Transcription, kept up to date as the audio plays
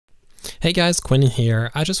Hey guys, Quentin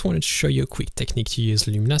here. I just wanted to show you a quick technique to use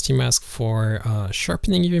Luminosity mask for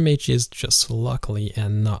sharpening your images just locally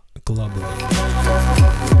and not globally.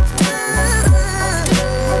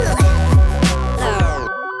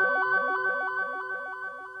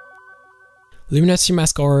 Luminosity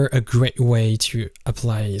masks are a great way to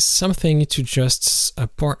apply something to just a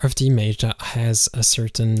part of the image that has a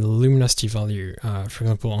certain luminosity value. For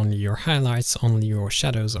example, only your highlights, only your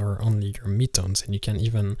shadows, or only your midtones, and you can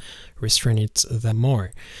even restrain it that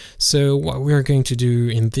more. So what we're going to do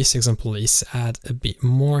in this example is add a bit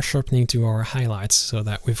more sharpening to our highlights so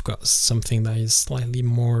that we've got something that is slightly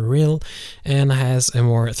more real and has a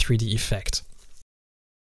more 3D effect.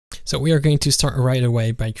 So we are going to start right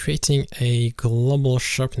away by creating a global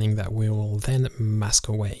sharpening that we will then mask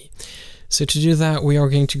away. So to do that, we are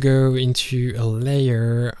going to go into a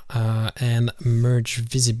layer and merge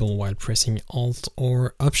visible while pressing Alt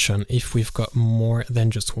or Option if we've got more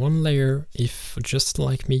than just one layer. If, just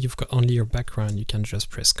like me, you've got only your background, you can just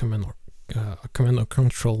press Command or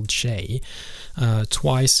Control J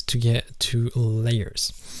twice to get two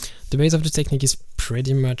layers. The base of the technique is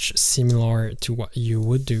pretty much similar to what you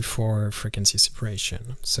would do for frequency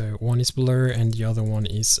separation. So one is blur and the other one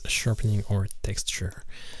is sharpening or texture.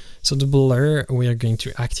 So the blur, we are going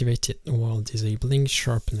to activate it while disabling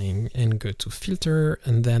sharpening and go to filter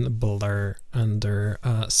and then blur under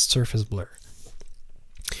surface blur.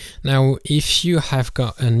 Now, if you have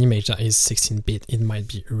got an image that is 16-bit, it might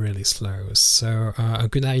be really slow. So a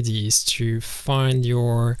good idea is to find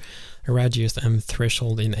your radius and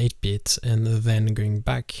threshold in 8-bit and then going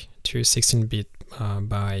back to 16-bit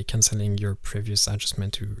by cancelling your previous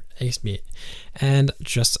adjustment to 8-bit and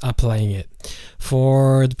just applying it.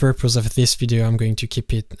 For the purpose of this video, I'm going to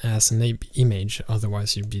keep it as an 8-bit image,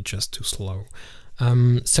 otherwise it'd be just too slow.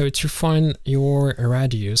 So to find your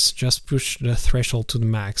radius, just push the threshold to the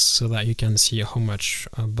max so that you can see how much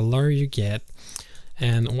blur you get.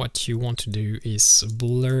 And what you want to do is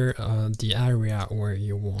blur the area where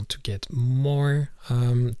you want to get more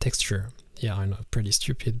texture. Yeah, I know, pretty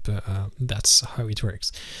stupid, but that's how it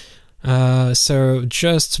works. So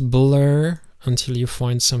just blur until you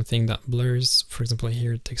find something that blurs. For example,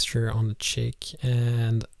 here, texture on the cheek,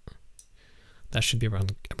 and that should be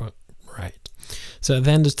about right. So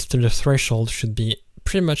then the threshold should be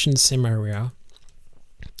pretty much in the same area.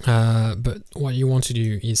 But what you want to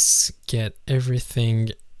do is get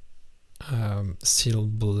everything still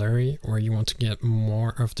blurry, or you want to get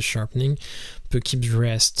more of the sharpening, but keep the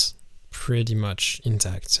rest pretty much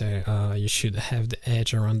intact. So you should have the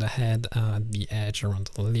edge around the head, the edge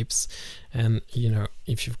around the lips, and you know,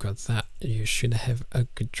 if you've got that, you should have a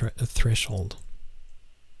good threshold.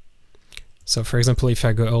 So for example, if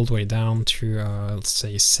I go all the way down to let's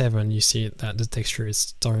say 7, you see that the texture is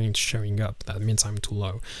starting showing up. That means I'm too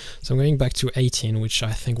low. So I'm going back to 18, which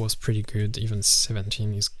I think was pretty good. Even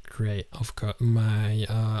 17 is great. I've got my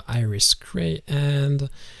iris gray and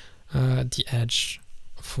the edge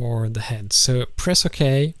for the head. So press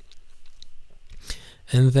OK,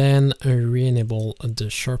 and then re-enable the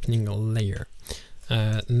sharpening layer.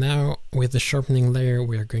 Now with the sharpening layer,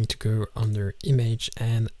 we are going to go under image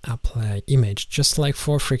and apply image, just like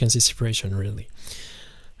for frequency separation really.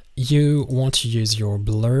 You want to use your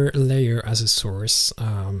blur layer as a source,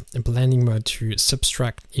 blending mode to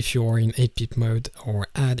subtract if you are in 8-bit mode, or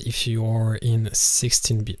add if you are in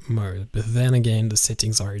 16-bit mode. But then again, the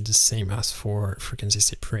settings are the same as for frequency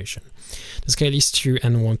separation. The scale is 2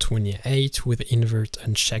 and 128 with invert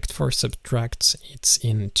unchecked for subtract. It's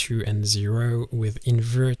in 2 and 0 with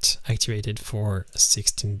invert activated for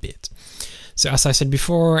 16-bit. So as I said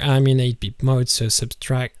before, I'm in 8-bit mode, so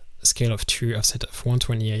subtract scale of 2, offset of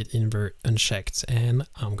 128, invert unchecked, and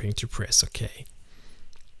I'm going to press OK.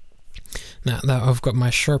 Now that I've got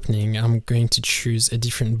my sharpening, I'm going to choose a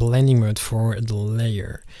different blending mode for the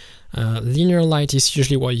layer. Linear light is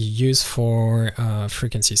usually what you use for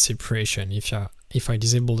frequency separation. If I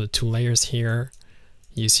disable the two layers here,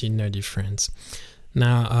 you see no difference.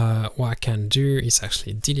 Now what I can do is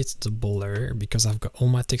actually delete the blur, because I've got all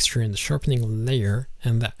my texture in the sharpening layer,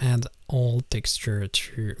 and that add all texture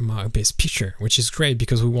to my base picture, which is great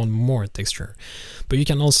because we want more texture. But you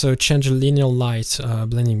can also change the linear light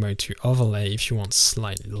blending mode to overlay if you want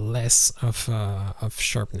slightly less of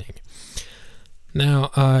sharpening. Now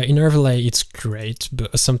in overlay it's great,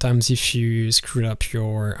 but sometimes if you screw up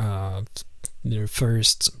your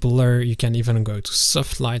first blur, you can even go to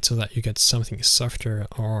soft light so that you get something softer,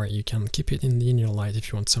 or you can keep it in linear light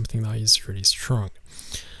if you want something that is really strong.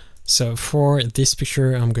 So for this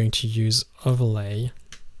picture, I'm going to use overlay,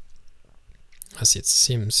 as it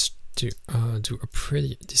seems to do a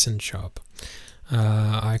pretty decent job.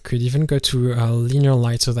 I could even go to a linear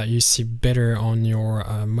light so that you see better on your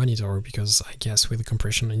monitor, because I guess with the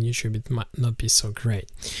compression on YouTube it might not be so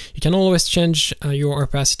great. You can always change your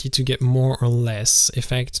opacity to get more or less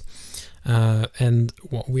effect, and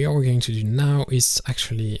what we are going to do now is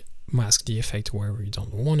actually mask the effect where we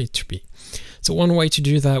don't want it to be. So one way to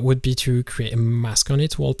do that would be to create a mask on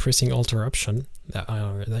it while pressing Alt Option.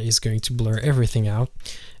 That is going to blur everything out,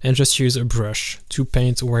 and just use a brush to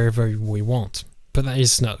paint wherever we want. But that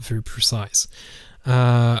is not very precise.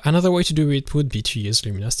 Another way to do it would be to use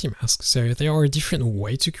Luminosity mask. So there are different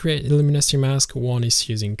ways to create a Luminosity mask. One is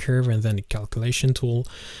using curve and then the calculation tool.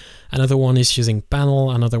 Another one is using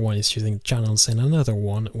panel. Another one is using channels. And another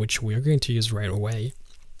one, which we are going to use right away,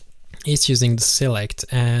 is using the select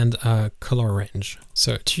and color range.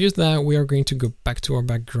 So to use that, we are going to go back to our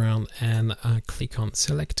background and click on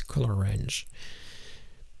select color range.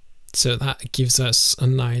 So that gives us a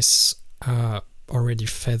nice already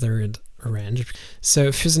feathered range.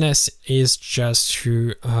 So fuzziness is just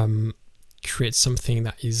to create something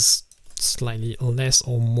that is slightly less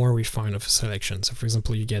or more refined of a selection. So for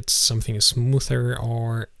example, you get something smoother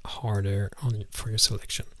or harder on it for your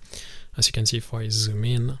selection. As you can see, if I zoom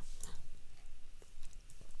in,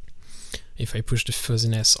 if I push the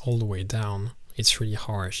fuzziness all the way down, it's really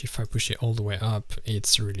harsh. If I push it all the way up,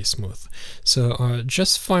 it's really smooth. So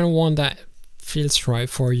just find one that feels right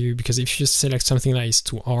for you, because if you select something that is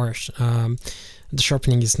too harsh, the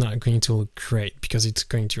sharpening is not going to look great, because it's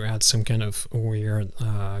going to add some kind of weird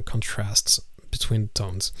contrasts between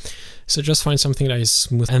tones. So just find something that is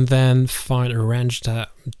smooth, and then find a range that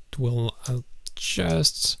will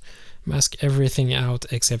just mask everything out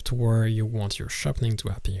except where you want your sharpening to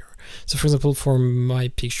appear. So for example, for my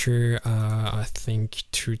picture, I think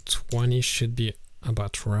 220 should be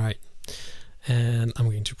about right, and I'm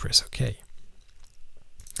going to press OK.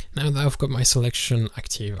 Now that I've got my selection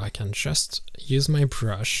active, I can just use my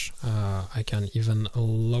brush. I can even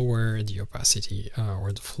lower the opacity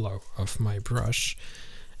or the flow of my brush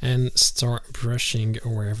and start brushing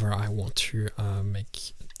wherever I want to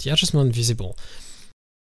make the adjustment visible.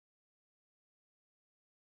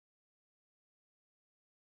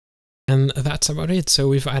 And that's about it. So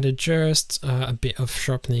we've added just a bit of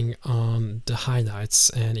sharpening on the highlights,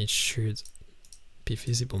 and it should be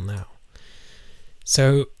visible now.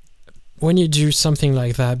 So when you do something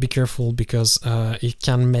like that, be careful, because it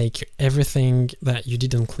can make everything that you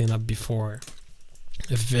didn't clean up before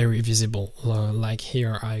very visible. Like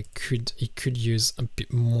here, it could use a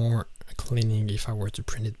bit more cleaning if I were to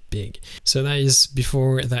print it big. So that is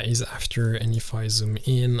before, that is after, and if I zoom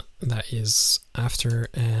in, that is after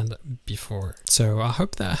and before. So I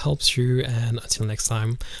hope that helps you, and until next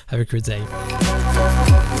time, have a good day.